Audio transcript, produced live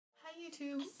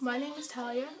YouTube, my name is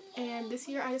Talia, and this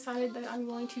year I decided that I'm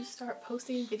going to start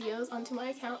posting videos onto my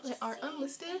account that are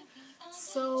unlisted.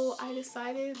 So I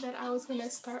decided that I was going to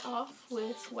start off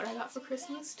with what I got for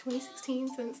Christmas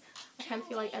 2016, since I kind of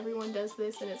feel like everyone does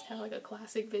this and it's kind of like a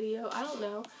classic video. I don't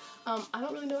know. I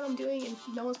don't really know what I'm doing and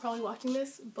no one's probably watching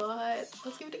this, but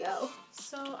let's give it a go.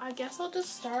 So I guess I'll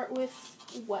just start with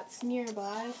what's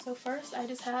nearby. So first I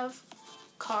just have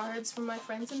cards from my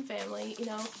friends and family, you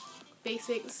know,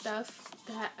 basic stuff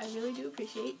that I really do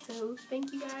appreciate, so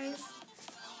thank you guys.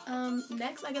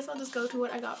 Next, I guess I'll just go to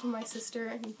what I got from my sister,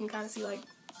 and you can kind of see like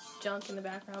junk in the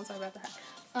background, sorry about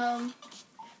that.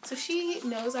 So she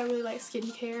knows I really like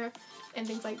skincare and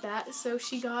things like that, so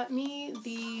she got me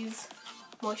these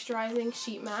moisturizing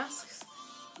sheet masks.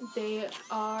 They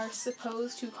are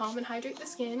supposed to calm and hydrate the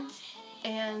skin,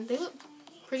 and they look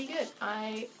pretty good.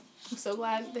 I'm so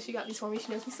glad that she got these for me.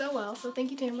 She knows me so well, so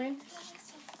thank you, Tamron.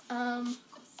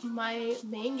 My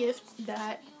main gift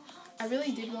that I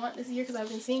really did want this year, because I've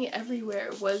been seeing it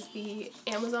everywhere, was the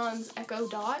Amazon's Echo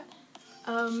Dot.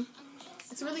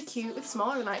 It's really cute. It's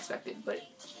smaller than I expected, but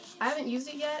I haven't used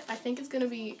it yet. I think it's going to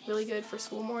be really good for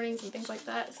school mornings and things like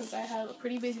that, since I have a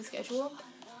pretty busy schedule.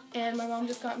 And my mom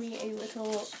just got me a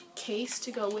little case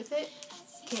to go with it.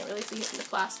 Can't really see it in the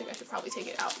plastic, I should probably take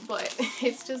it out, but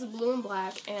it's just blue and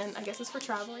black, and I guess it's for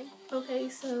traveling. Okay,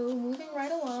 so moving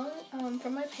right along,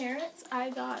 from my parents, I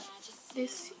got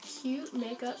this cute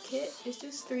makeup kit. It's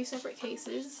just 3 separate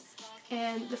cases,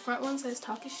 and the front one says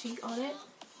Talk is Chic on it,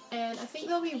 and I think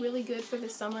they'll be really good for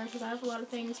this summer, because I have a lot of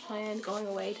things planned, going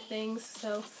away to things.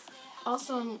 So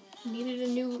also needed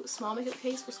a new small makeup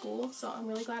case for school, so I'm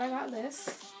really glad I got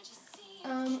this.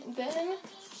 Then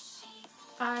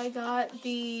I got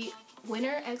the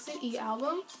Winter Exit E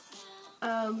album.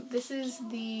 This is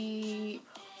the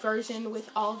version with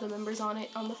all of the members on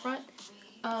it on the front.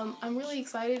 I'm really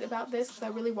excited about this because I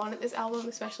really wanted this album,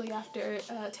 especially after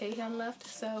Taehyun left.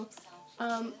 So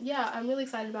yeah, I'm really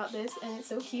excited about this, and it's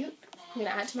so cute. I'm going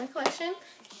to add to my collection.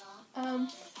 And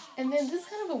then this is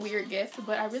kind of a weird gift,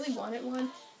 but I really wanted one,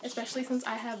 especially since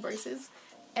I have braces.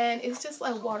 And it's just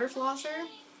like water flosser,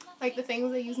 like the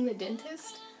things they use in the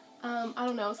dentist. I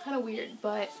don't know, it's kind of weird,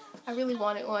 but I really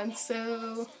wanted one,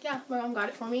 so yeah, my mom got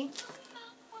it for me.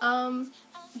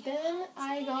 Then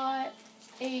I got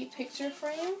a picture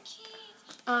frame.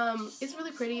 It's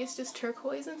really pretty. It's just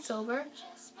turquoise and silver.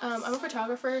 I'm a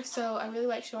photographer, so I really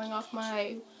like showing off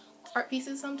my art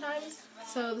pieces sometimes,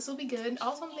 so this will be good.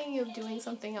 Also, I'm thinking of doing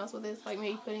something else with this, like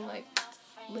maybe putting like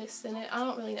lists in it. I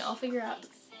don't really know. I'll figure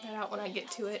that out when I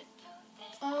get to it.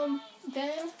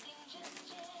 Then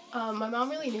my mom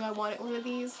really knew I wanted one of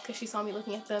these because she saw me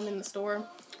looking at them in the store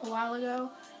a while ago.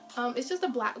 It's just a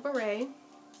black beret.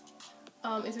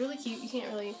 It's really cute. You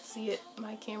can't really see it.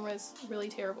 My camera's really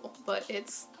terrible, but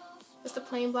it's just a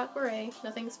plain black beret,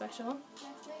 nothing special.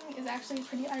 Next thing is actually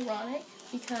pretty ironic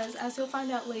because, as you'll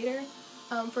find out later,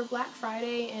 for Black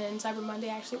Friday and Cyber Monday,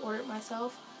 I actually ordered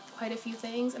myself quite a few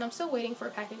things, and I'm still waiting for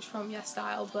a package from Yes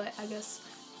Style, but I guess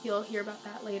you'll hear about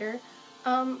that later.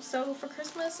 So for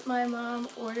Christmas, my mom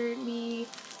ordered me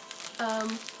a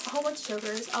whole bunch of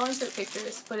chokers. I'll insert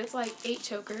pictures, but it's like 8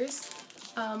 chokers.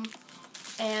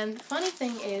 And the funny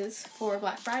thing is, for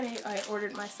Black Friday, I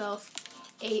ordered myself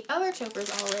 8 other chokers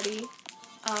already.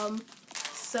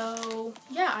 So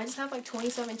yeah, I just have like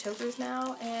 27 chokers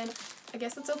now, and I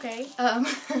guess it's okay.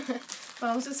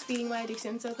 Mom's just feeding my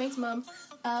addiction, so thanks, Mom.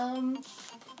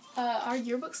 Our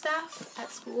yearbook staff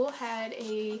at school had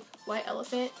a white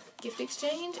elephant gift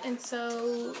exchange, and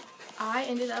so I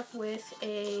ended up with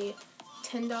a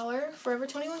 $10 Forever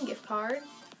 21 gift card,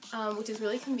 which is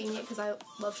really convenient because I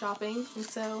love shopping, and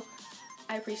so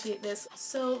I appreciate this.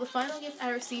 So the final gift I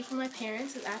received from my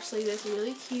parents is actually this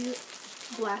really cute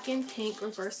black and pink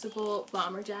reversible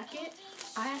bomber jacket.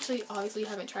 I actually obviously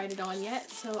haven't tried it on yet,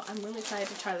 so I'm really excited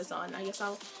to try this on. I guess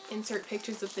I'll insert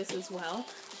pictures of this as well.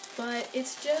 But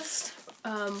it's just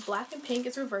black and pink.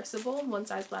 It's reversible, one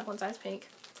size black, one size pink,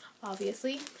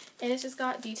 obviously, and it's just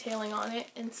got detailing on it,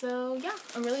 and so yeah,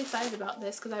 I'm really excited about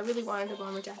this because I really wanted a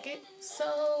bomber jacket.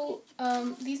 So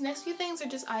these next few things are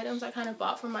just items I kind of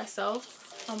bought for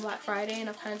myself on Black Friday, and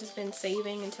I've kind of just been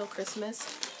saving until Christmas.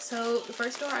 So the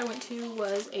first store I went to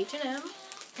was H&M,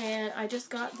 and I just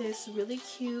got this really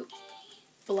cute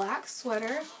black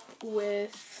sweater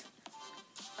with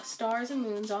stars and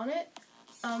moons on it.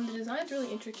 The design's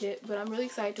really intricate, but I'm really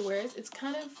excited to wear it. It's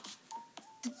kind of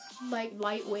like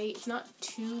lightweight. It's not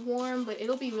too warm, but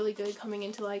it'll be really good coming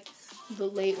into like the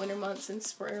late winter months and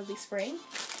early spring.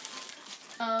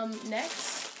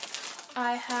 Next,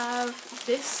 I have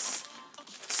this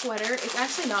sweater. It's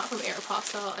actually not from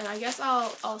Aeropostale, and I guess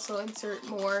I'll also insert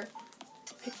more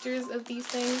pictures of these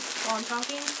things while I'm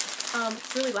talking.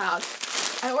 It's really loud.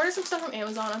 I ordered some stuff from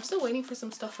Amazon. I'm still waiting for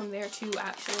some stuff from there too,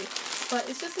 actually. But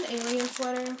it's just an alien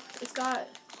sweater. It's got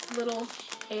little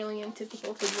alien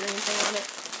typical figurine thing on it.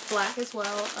 Black as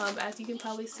well. As you can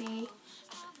probably see,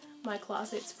 my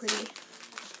closet's pretty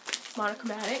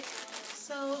monochromatic.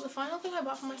 So the final thing I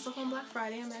bought for myself on Black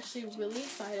Friday, I'm actually really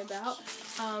excited about.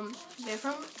 They're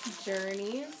from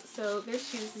Journeys, so they're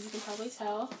shoes, as you can probably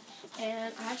tell.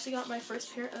 And I actually got my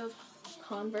first pair of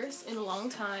Converse in a long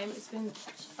time. It's been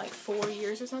like 4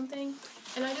 years or something.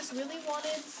 And I just really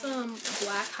wanted some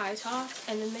black high tops.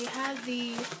 And then they had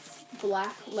the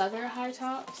black leather high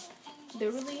tops.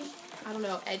 They're really, I don't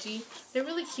know, edgy. They're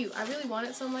really cute. I really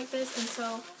wanted some like this, and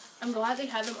so I'm glad they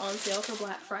had them on sale for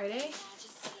Black Friday.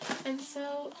 And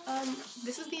so,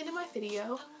 this is the end of my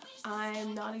video.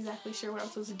 I'm not exactly sure what I'm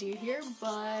supposed to do here,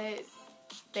 but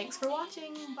thanks for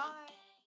watching. Bye!